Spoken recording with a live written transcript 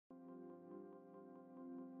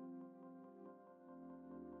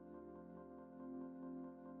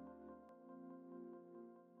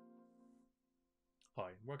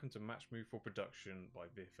welcome to Matchmove for Production by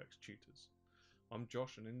VFX Tutors. I'm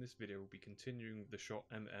Josh, and in this video we'll be continuing the shot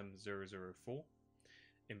MM004.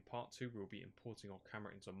 In part 2 we'll be importing our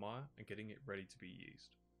camera into Maya and getting it ready to be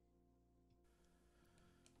used.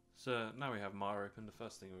 So now we have Maya open, the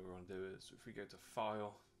first thing we want to do is if we go to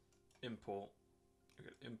File, Import, we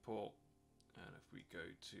go to Import, and if we go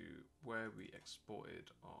to where we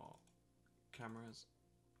exported our cameras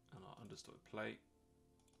and our undistorted plate,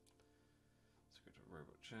 so go to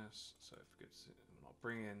robot chest. So if we go to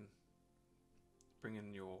bring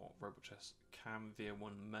in your robot chest cam via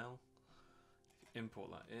 1mel. If you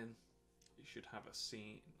import that in, you should have a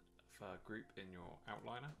scene group in your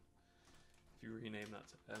outliner. If you rename that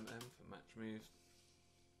to MM for Matchmove,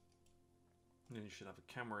 then you should have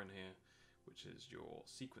a camera in here, which is your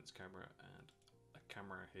sequence camera, and a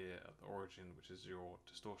camera here at the origin, which is your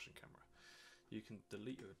distortion camera. You can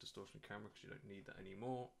delete your distortion camera because you don't need that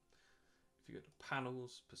anymore. If you go to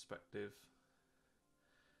Panels, Perspective,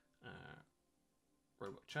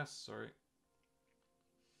 Robot Chest, sorry,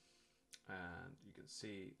 and you can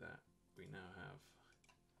see that we now have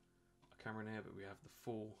a camera in here, but we have the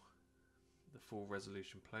full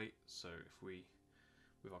resolution plate. So if we,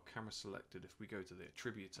 with our camera selected, if we go to the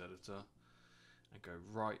attribute editor and go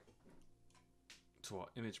right to our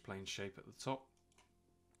image plane shape at the top,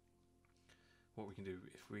 what we can do,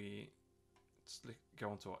 if we go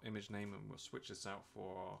onto our image name, and we'll switch this out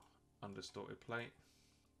for our undistorted plate.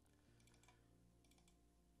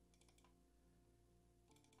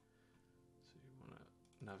 So you want to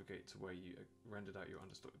navigate to where you rendered out your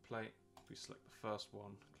undistorted plate. If we select the first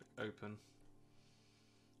one, click open,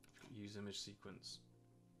 use image sequence,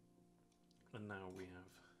 and now we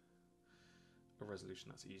have a resolution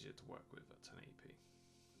that's easier to work with at 1080p.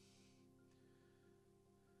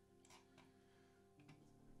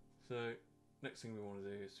 So next thing we want to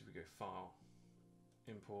do is if we go File,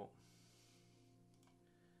 Import,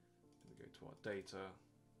 we go to our data,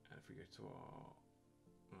 and if we go to our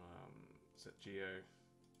set geo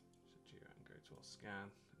and go to our scan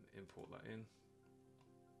and import that in.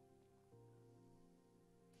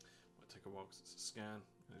 Might take a while because it's a scan,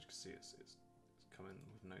 and as you can see it's coming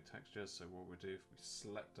with no textures. So what we do, if we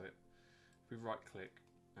select it, if we right click,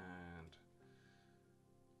 and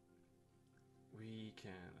we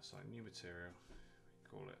can assign new material. We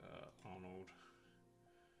call it Arnold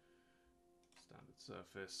standard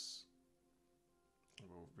surface.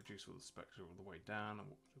 We'll reduce all the spectra all the way down, and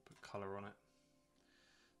we'll put color on it.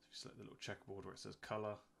 So if you select the little checkerboard where it says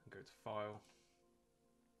color and go to File,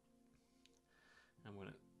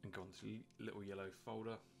 and go into the little yellow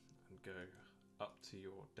folder and go up to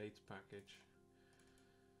your data package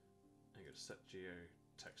and go to set geo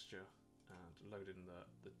texture and load in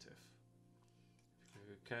the TIFF.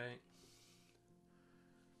 Okay, it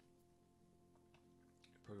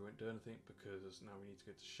probably won't do anything because now we need to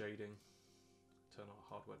go to shading, turn our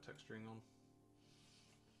hardware texturing on,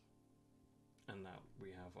 and now we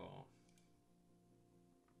have our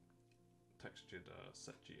textured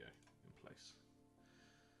set geo in place.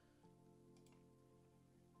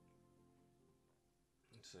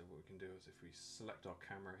 And so what we can do is if we select our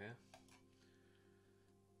camera here,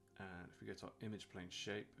 and if we go to our image plane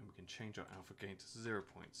shape, and we can change our alpha gain to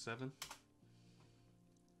 0.7 and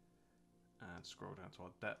scroll down to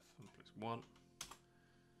our depth and place 1,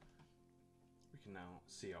 we can now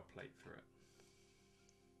see our plate through it.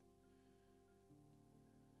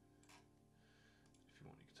 If you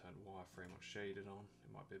want, you can turn wireframe or shaded on.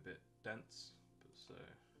 It might be a bit dense, but so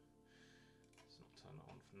let's not turn it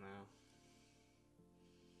on for now.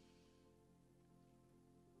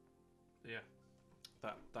 But yeah,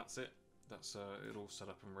 that's it. That's it all set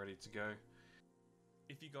up and ready to go.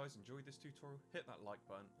 If you guys enjoyed this tutorial, hit that like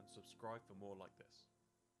button and subscribe for more like this.